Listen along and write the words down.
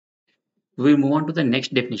We will move on to the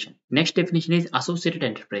next definition. Next definition is associated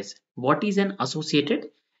enterprise. What is an associated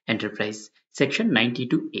enterprise? Section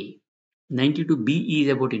 92A. 92B is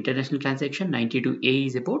about international transaction, 92A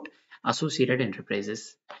is about associated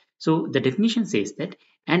enterprises. So the definition says that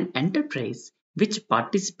an enterprise which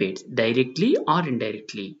participates directly or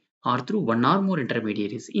indirectly or through one or more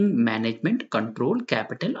intermediaries in management, control,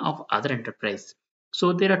 capital of other enterprise.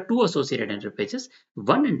 So there are two associated enterprises.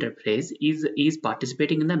 One enterprise is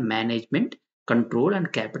participating in the management, control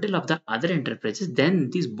and capital of the other enterprises. Then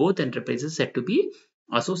these both enterprises said to be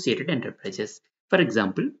associated enterprises. For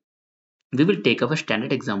example, we will take our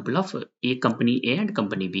standard example of a company A and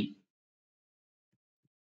company B.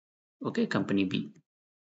 Okay, company B.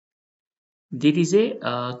 There is a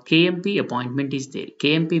KMP appointment is there.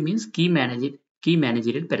 KMP means key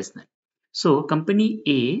managerial personnel. So company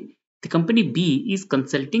A, the company B is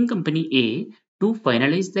consulting company A to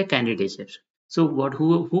finalize the candidature. So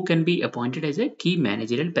who can be appointed as a key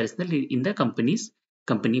managerial personnel in the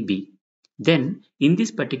company B. Then in this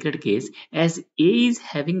particular case, as A is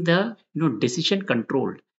having the decision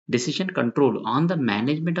control on the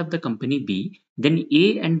management of the company B, then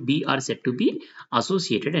A and B are said to be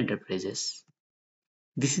associated enterprises.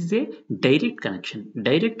 This is a direct connection,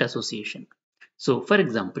 direct association. So for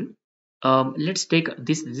example, let's take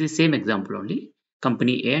this same example only,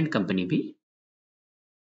 company A and company B.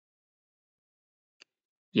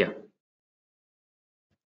 Yeah.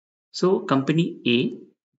 So company A,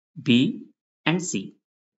 B and C.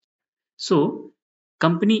 So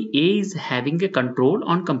company A is having a control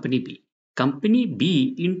on company B. Company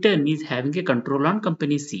B in turn is having a control on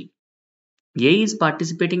company C. A is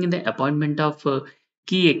participating in the appointment of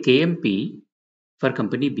key KMP for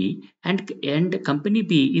company B, and company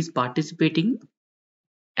B is participating,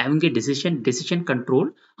 having a decision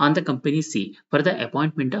control on the company C for the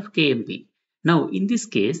appointment of KMP. Now in this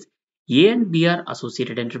case, A and B are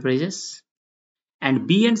associated enterprises and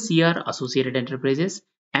B and C are associated enterprises,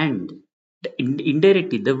 and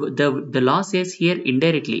indirectly the law says here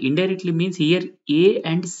indirectly means here A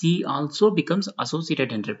and C also becomes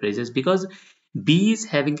associated enterprises because B is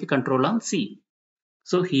having a control on C.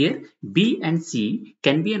 So here B and C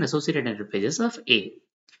can be an associated enterprises of A.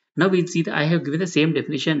 Now we'll see that I have given the same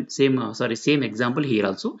definition, same example here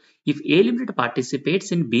also. If A Limited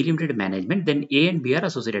participates in B Limited management, then A and B are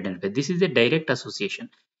associated enterprises. This is a direct association.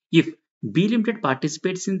 If B Limited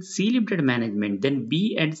participates in C Limited management, then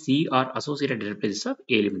B and C are associated enterprises of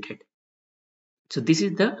A Limited. So this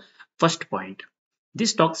is the first point.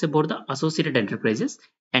 This talks about the associated enterprises,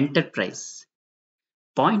 enterprise.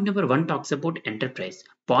 Point number one talks about enterprise.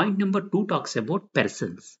 Point number two talks about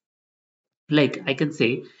persons. Like I can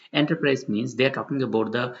say enterprise means they are talking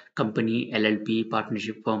about the company, LLP,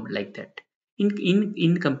 partnership firm, like that.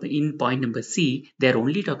 In point number C, they are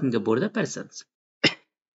only talking about the persons.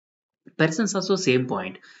 Persons also same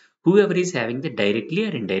point. Whoever is having the directly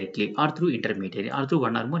or indirectly or through intermediary or through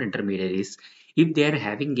one or more intermediaries, if they are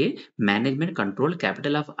having a management control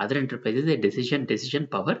capital of other enterprises, a decision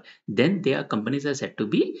power, then their companies are said to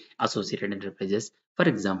be associated enterprises. For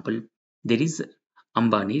example, there is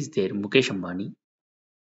Ambani is there, Mukesh Ambani.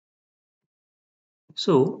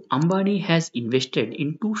 So Ambani has invested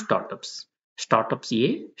in two startups, startups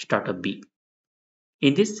A, startup B.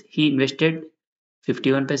 In this, he invested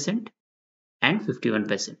 51% and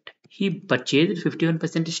 51%. He purchased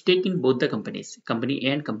 51% stake in both the companies, company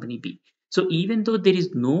A and company B. So even though there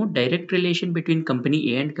is no direct relation between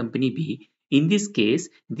company A and company B, in this case,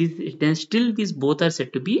 then still these both are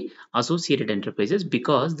said to be associated enterprises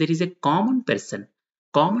because there is a common person.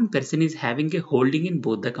 Common person is having a holding in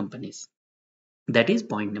both the companies. That is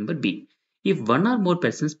point number B. If one or more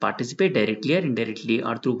persons participate directly or indirectly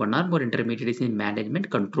or through one or more intermediaries in management,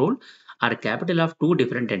 control, or capital of two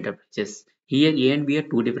different enterprises. Here A and B are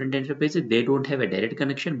two different enterprises. They don't have a direct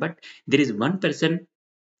connection, but there is one person,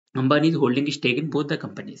 Ambani, is holding a stake in both the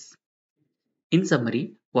companies. In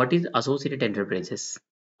summary, what is associated enterprises?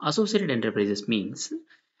 Associated enterprises means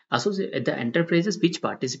the enterprises which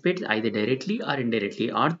participate either directly or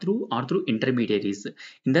indirectly or through intermediaries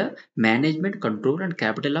in the management, control and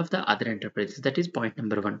capital of the other enterprises. That is point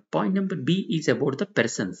number one. Point number B is about the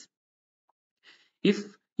persons. If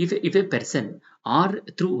a person or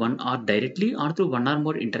through one or directly or through one or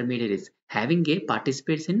more intermediaries having a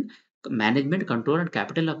participates in management, control and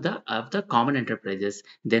capital of the common enterprises,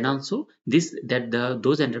 then also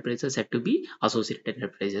those enterprises are said to be associated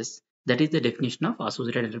enterprises. That is the definition of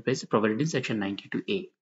associated enterprise provided in section 92A.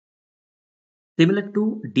 Similar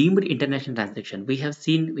to deemed international transaction, we have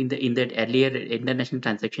seen in that earlier international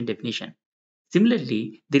transaction definition.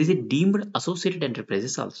 Similarly, there is a deemed associated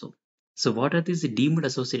enterprises also. So what are these deemed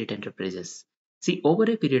associated enterprises? See, over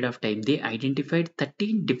a period of time, they identified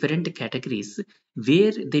 13 different categories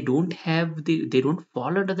where they don't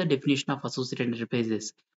fall under the definition of associated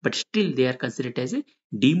enterprises, but still they are considered as a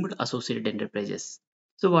deemed associated enterprises.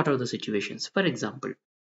 So what are the situations? For example,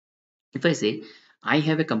 if I say I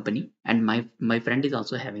have a company and my friend is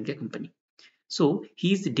also having a company. So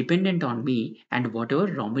he is dependent on me, and whatever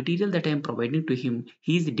raw material that I am providing to him,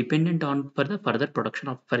 he is dependent on for the further production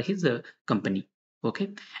of for his company.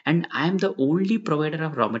 Okay, and I am the only provider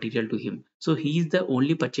of raw material to him. So he is the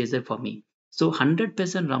only purchaser for me. So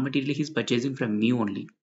 100% raw material he is purchasing from me only.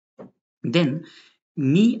 Then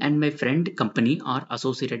me and my friend company are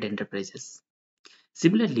associated enterprises.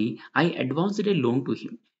 Similarly, I advanced a loan to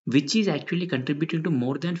him, which is actually contributing to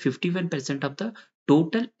more than 51% of the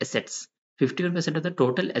total assets. 51% of the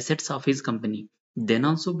total assets of his company. Then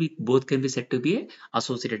also we both can be said to be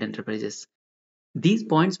associated enterprises. These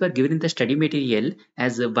points were given in the study material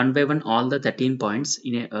as one by one, all the 13 points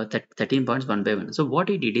in 13 points one by one. So what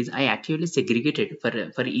I did is I actually segregated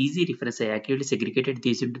for easy reference. I actually segregated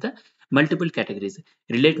these into the multiple categories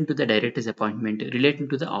relating to the director's appointment, relating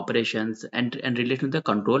to the operations, and relating to the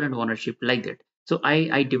control and ownership, like that. So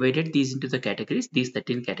I divided these into the categories, these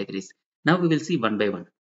 13 categories. Now we will see one by one.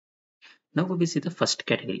 Now we will see the first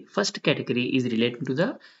category. First category is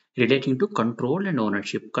relating to control and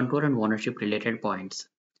ownership related points.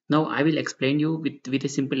 Now I will explain you with a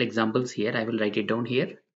simple examples here. I will write it down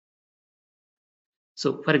here.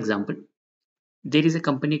 So for example, there is a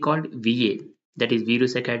company called VA, that is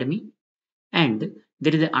Virus Academy, and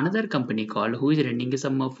there is another company called who is running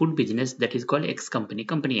some food business, that is called X company,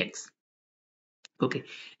 company X. Okay,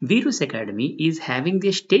 Virus Academy is having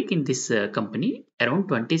a stake in this company around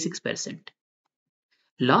 26%.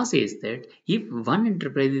 Law says that if one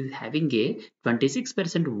enterprise is having a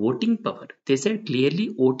 26% voting power, they said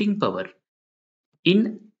clearly voting power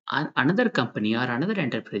in another company or another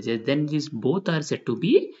enterprises, then these both are said to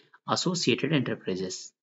be associated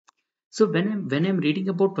enterprises. So when I'm reading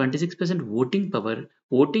about 26% voting power,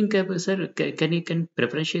 voting power, sir, can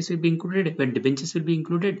preferences will be included when debentures will be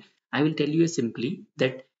included? I will tell you simply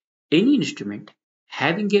that any instrument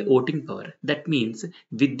having a voting power, that means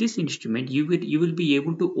with this instrument you will be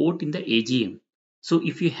able to vote in the AGM. So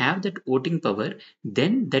if you have that voting power,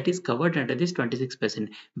 then that is covered under this 26%.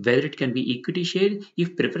 Whether it can be equity share,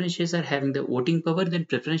 if preference shares are having the voting power, then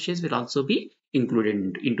preference shares will also be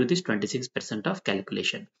included into this 26% of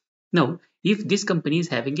calculation. Now, if this company is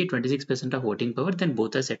having a 26% of voting power, then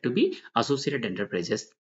both are said to be associated enterprises.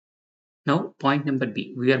 Now, point number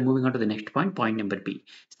B. We are moving on to the next point. Point number B.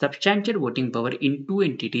 Substantial voting power in two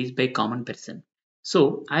entities by common person.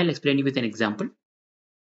 So, I'll explain you with an example.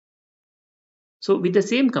 So, with the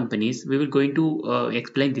same companies, we will going to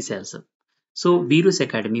explain this also. So, Virus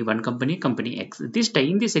Academy, one company, company X. This time,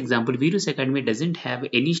 in this example, Virus Academy doesn't have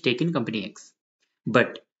any stake in company X.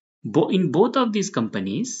 But in both of these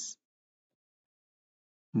companies,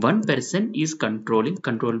 one person is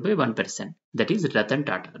controlled by one person, that is Ratan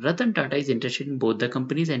Tata. Ratan Tata is interested in both the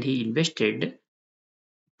companies and he invested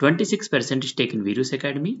 26% stake in Virus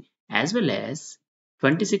Academy as well as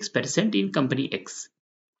 26% in company X.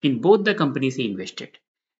 In both the companies he invested.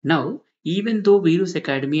 Now, even though Virus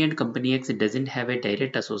Academy and company X doesn't have a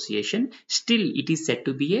direct association, still it is said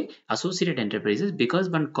to be a associated enterprises because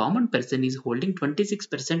one common person is holding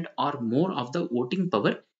 26% or more of the voting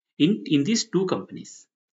power in these two companies.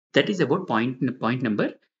 That is about point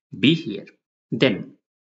number B here. Then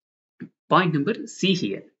point number C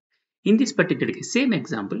here. In this particular case, in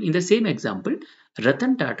the same example,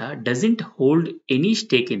 Ratan Tata doesn't hold any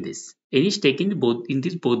stake in any stake in both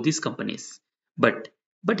these companies. But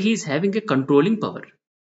he is having a controlling power.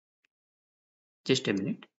 Just a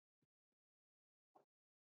minute.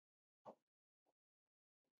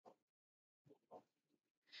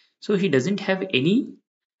 So he doesn't have any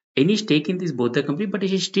stake in this both the company, but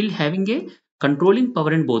he is still having a controlling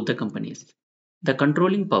power in both the companies. The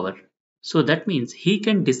controlling power. So that means he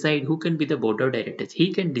can decide who can be the board of directors.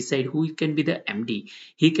 He can decide who can be the MD.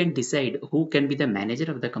 He can decide who can be the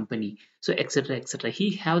manager of the company. So etc. etc.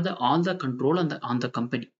 He have all the control on the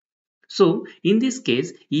company. So in this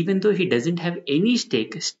case, even though he doesn't have any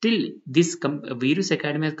stake, still this Virus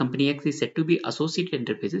Academy company X is said to be associated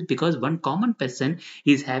enterprises because one common person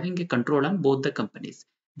is having a control on both the companies.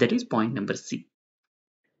 That is point number C.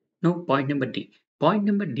 Now point number D. Point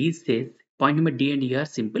number D and E are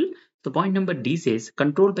simple. So point number D says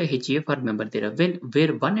controlled by HAF or member thereof.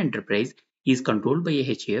 Where one enterprise is controlled by a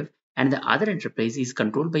HAF, and the other enterprise is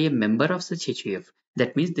controlled by a member of such HUF.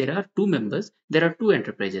 That means there are two members, there are two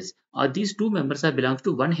enterprises, or these two members are belongs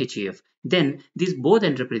to one HUF. Then these both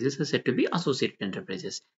enterprises are said to be associated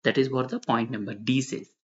enterprises. That is what the point number D says.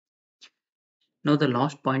 Now the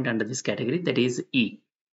last point under this category, that is E.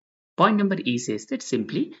 Point number E says that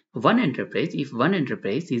simply one enterprise, if one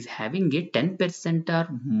enterprise is having a 10% or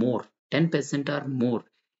more, 10% or more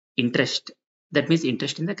interest, that means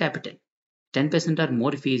interest in the capital, 10% or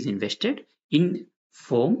more if he is invested in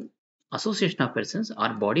firm, association of persons or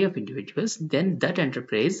body of individuals, then that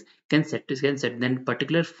enterprise can set then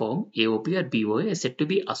particular firm AOP or BOA is said to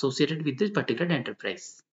be associated with this particular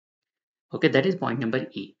enterprise. Okay, that is point number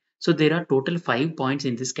E. So there are total 5 points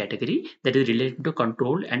in this category that is related to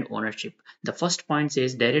control and ownership. The first point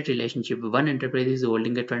says direct relationship. One enterprise is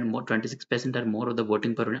holding a 26% or more of the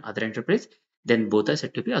voting power in other enterprise, then both are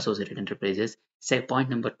said to be associated enterprises. Say point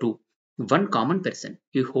number two. One common person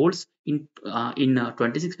who holds in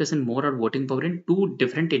 26% more or voting power in two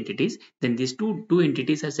different entities, then these two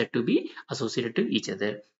entities are said to be associated to each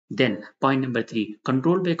other. Then point number three,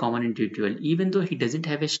 controlled by common individual. Even though he doesn't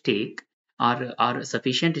have a stake or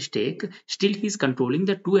sufficient stake, still he is controlling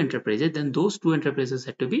the two enterprises, then those two enterprises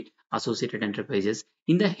have to be associated enterprises.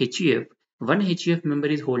 In the HUF, one HUF member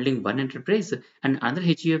is holding one enterprise and another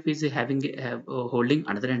HUF is holding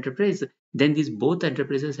another enterprise, then these both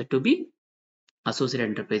enterprises have to be associate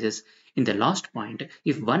enterprises. In the last point,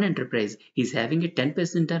 if one enterprise is having a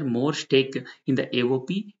 10% or more stake in the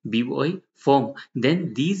AOP BOI firm,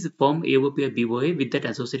 then these firm AOP or BOI with that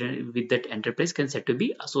associated with that enterprise can said to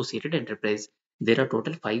be associated enterprise. There are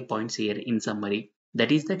total 5 points here in summary.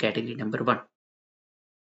 That is the category number one.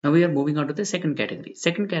 Now we are moving on to the second category.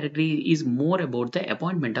 Second category is more about the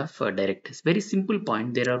appointment of directors. Very simple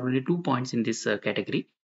point. There are only 2 points in this category.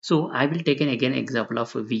 So I will take an again example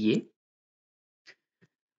of VA.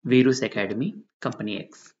 Virus Academy, Company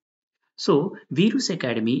X. So Virus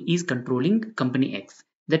Academy is controlling Company X.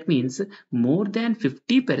 That means more than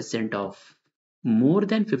 50%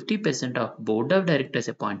 of board of directors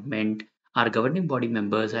appointment or governing body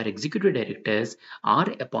members or executive directors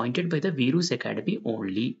are appointed by the Virus Academy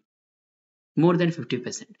only. More than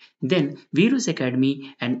 50%. Then Virus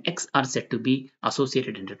Academy and X are said to be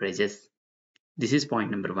associated enterprises. This is point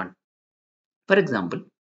number one. For example,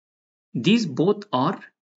 these both are,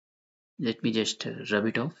 let me just rub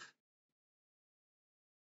it off.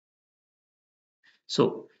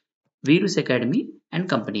 So Virus Academy and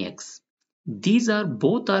Company X. These are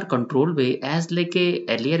both are controlled by, as like a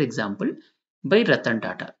earlier example, by Ratan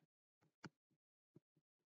Tata.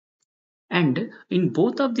 And in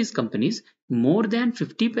both of these companies, more than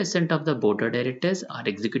 50% of the board of directors are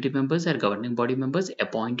executive members or governing body members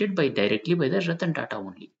appointed by directly by the Ratan Tata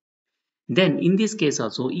only. Then in this case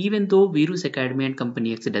also, even though Virus Academy and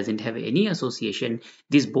Company X doesn't have any association,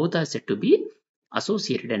 these both are said to be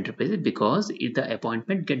associated enterprises because the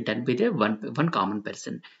appointment get done by the one common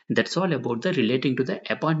person. That's all about the relating to the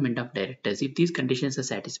appointment of directors. If these conditions are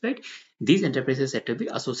satisfied, these enterprises are said to be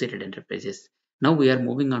associated enterprises. Now we are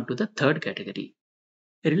moving on to the third category,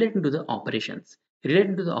 relating to the operations.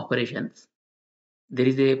 Relating to the operations, there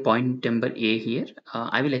is a point number A here.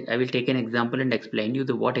 I will take an example and explain you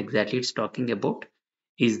the what exactly it's talking about.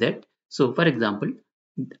 Is that so? For example,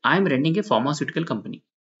 I am running a pharmaceutical company,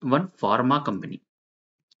 one pharma company,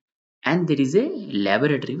 and there is a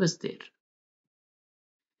laboratory was there.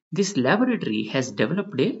 This laboratory has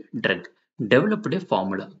developed a drug, developed a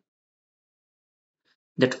formula.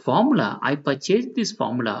 That formula, I purchased this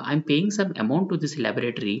formula, I'm paying some amount to this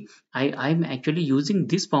laboratory. I'm actually using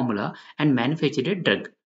this formula and manufactured a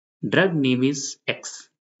drug. Drug name is X.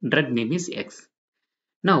 Drug name is X.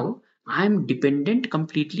 Now I am dependent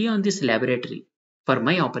completely on this laboratory for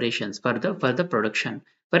my operations, for the production.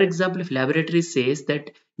 For example, if laboratory says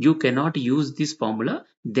that you cannot use this formula,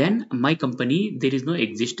 then my company, there is no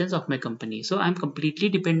existence of my company. So I'm completely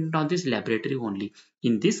dependent on this laboratory only.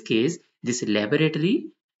 In this case, this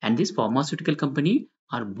laboratory and this pharmaceutical company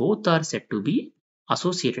are both are said to be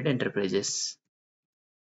associated enterprises.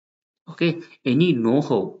 Okay, any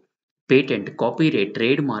know-how, patent, copyright,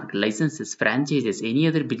 trademark, licenses, franchises, any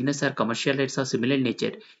other business or commercial rights of similar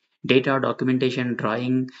nature, data, documentation,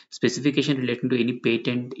 drawing, specification relating to any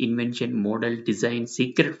patent, invention, model, design,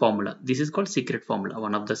 secret formula. This is called secret formula,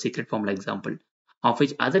 one of the secret formula example, of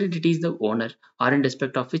which other entity is the owner or in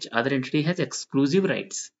respect of which other entity has exclusive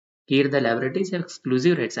rights. Here the laboratories have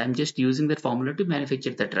exclusive rights. I am just using that formula to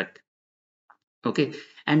manufacture the drug. Okay,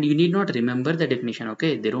 and you need not remember the definition.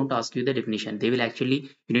 Okay, they don't ask you the definition, they will actually,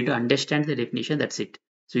 you need to understand the definition, that's it.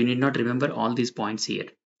 So you need not remember all these points here.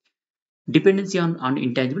 Dependency on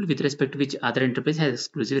intangible with respect to which other enterprise has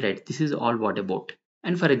exclusive right. This is all what about.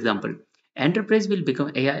 And for example, enterprise will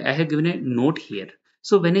become, I have given a note here.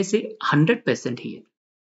 So when I say 100% here,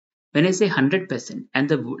 when I say 100% and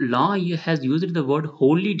the law has used the word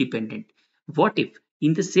wholly dependent, what if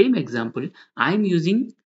in the same example I'm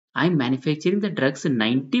manufacturing the drugs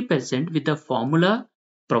 90% with the formula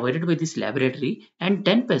provided by this laboratory and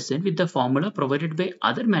 10% with the formula provided by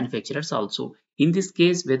other manufacturers also. In this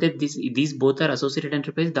case, whether these both are associated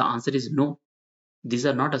enterprises, the answer is no. These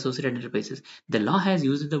are not associated enterprises. The law has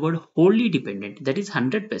used the word wholly dependent, that is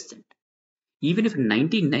 100%. Even if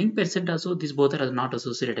 99% also, these both are not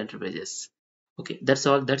associated enterprises. Okay, that's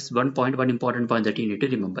all. That's one important point that you need to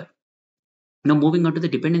remember. Now moving on to the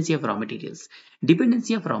dependency of raw materials.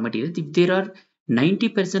 Dependency of raw materials, if there are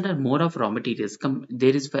 90% or more of raw materials,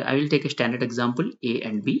 there is, I will take a standard example, A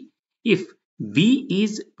and B. If B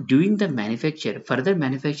is doing the further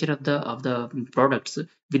manufacture of the products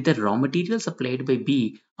with the raw materials supplied by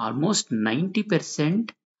B, almost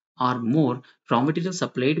 90% or more raw materials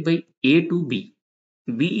supplied by A to B.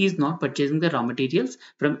 B is not purchasing the raw materials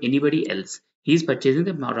from anybody else. He is purchasing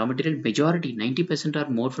the raw material majority, 90%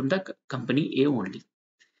 or more, from the company A only.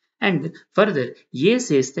 And further, A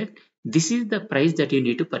says that this is the price that you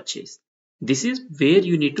need to purchase. This is where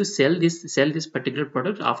you need to sell this particular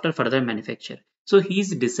product after further manufacture. So he is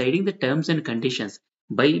deciding the terms and conditions.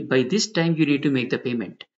 By this time you need to make the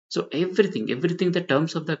payment. So everything the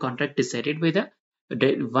terms of the contract decided by the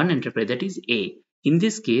one enterprise, that is A. In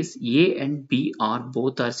this case, A and B are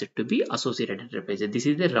both are said to be associated enterprises. This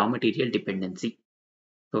is the raw material dependency.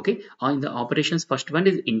 Okay, in the operations, first one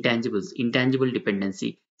is intangible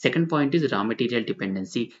dependency. Second point is raw material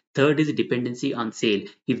dependency. Third is dependency on sale.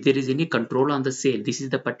 If there is any control on the sale, this is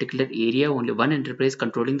the particular area only, one enterprise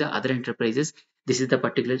controlling the other enterprises. This is the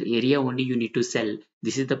particular area only you need to sell.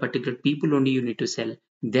 This is the particular people only you need to sell.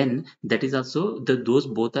 Then that is also those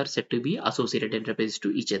both are said to be associated enterprises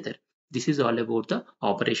to each other. This is all about the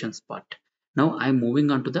operations part. Now I am moving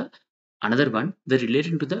on to the another one, the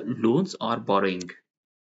relating to the loans or borrowing.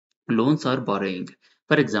 Loans or borrowing.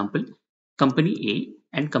 For example, company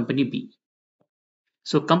A and company B.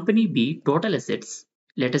 So company B total assets,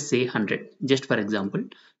 let us say 100. Just for example,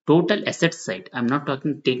 total assets side. I'm not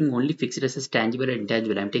taking only fixed assets, tangible and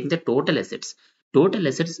intangible. I'm taking the total assets. Total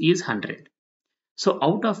assets is 100. So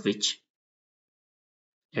out of which,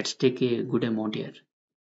 let's take a good amount here.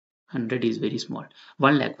 100 is very small.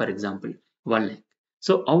 1 lakh for example. 1 lakh.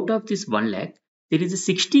 So out of this 1 lakh, there is a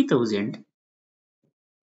 60,000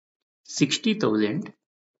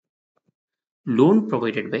 loan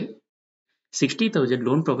provided by 60,000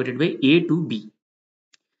 loan provided by A to B.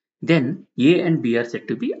 Then A and B are said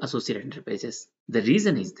to be associated enterprises. The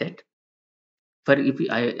reason is that, for if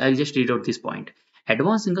I just read out this point,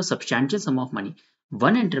 advancing a substantial sum of money,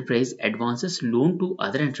 one enterprise advances loan to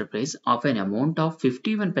other enterprise of an amount of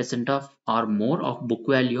 51% of or more of book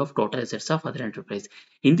value of total assets of other enterprise.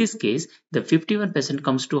 In this case, the 51%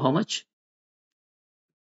 comes to how much?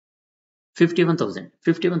 51,000,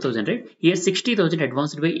 right? Here 60,000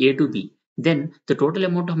 advanced by A to B. Then the total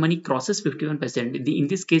amount of money crosses 51%. In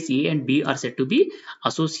this case, A and B are said to be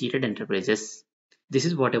associated enterprises. This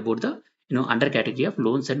is what about the under category of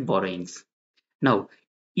loans and borrowings. Now,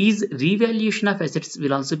 is revaluation of assets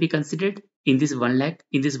will also be considered in this 1 lakh?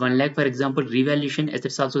 In this 1 lakh, for example, revaluation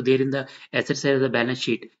assets also there in the asset side of the balance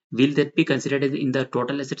sheet. Will that be considered as in the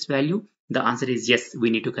total assets value? The answer is yes, we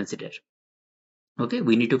need to consider. Okay,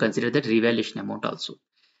 we need to consider that revaluation amount also.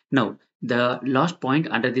 Now, the last point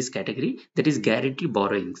under this category, that is guarantee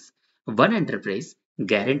borrowings. One enterprise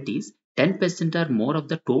guarantees 10% or more of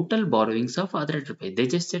the total borrowings of other enterprise. They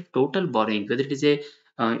just said total borrowing, whether it is a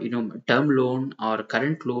term loan or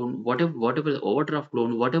current loan, whatever the overdraft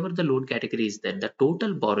loan, whatever the loan category is, that the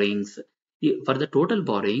total borrowings, for the total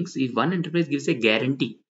borrowings, if one enterprise gives a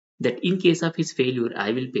guarantee that in case of his failure,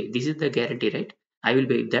 I will pay. This is the guarantee, right? I will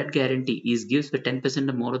pay. If that guarantee is gives for 10%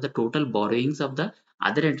 or more of the total borrowings of the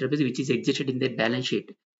other enterprise which is existed in their balance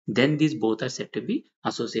sheet, then these both are said to be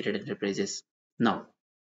associated enterprises. Now,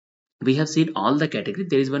 we have seen all the categories.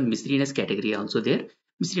 There is one miscellaneous category also there.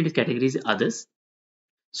 Miscellaneous category is others.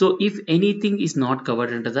 So if anything is not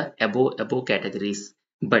covered under the above categories,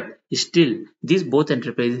 but still these both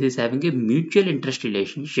enterprises is having a mutual interest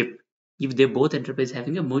relationship. If they both enterprise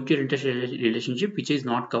having a mutual interest relationship which is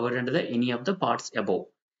not covered under any of the parts above,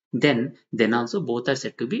 then also both are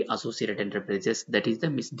said to be associated enterprises. That is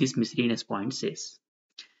this miscellaneous point says.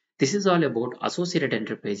 This is all about associated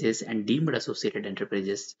enterprises and deemed associated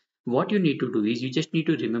enterprises. What you need to do is you just need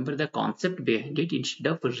to remember the concept behind it instead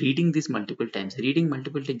of reading this multiple times. Reading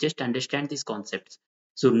multiple times, just understand these concepts.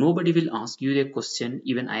 So nobody will ask you a question.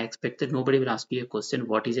 Even I expect that nobody will ask you a question,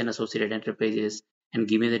 what is an associated enterprise is, and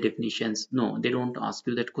give me the definitions. No, they don't ask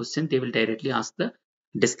you that question. They will directly ask the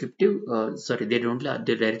descriptive. Sorry, they don't.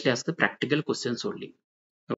 They directly ask the practical questions only.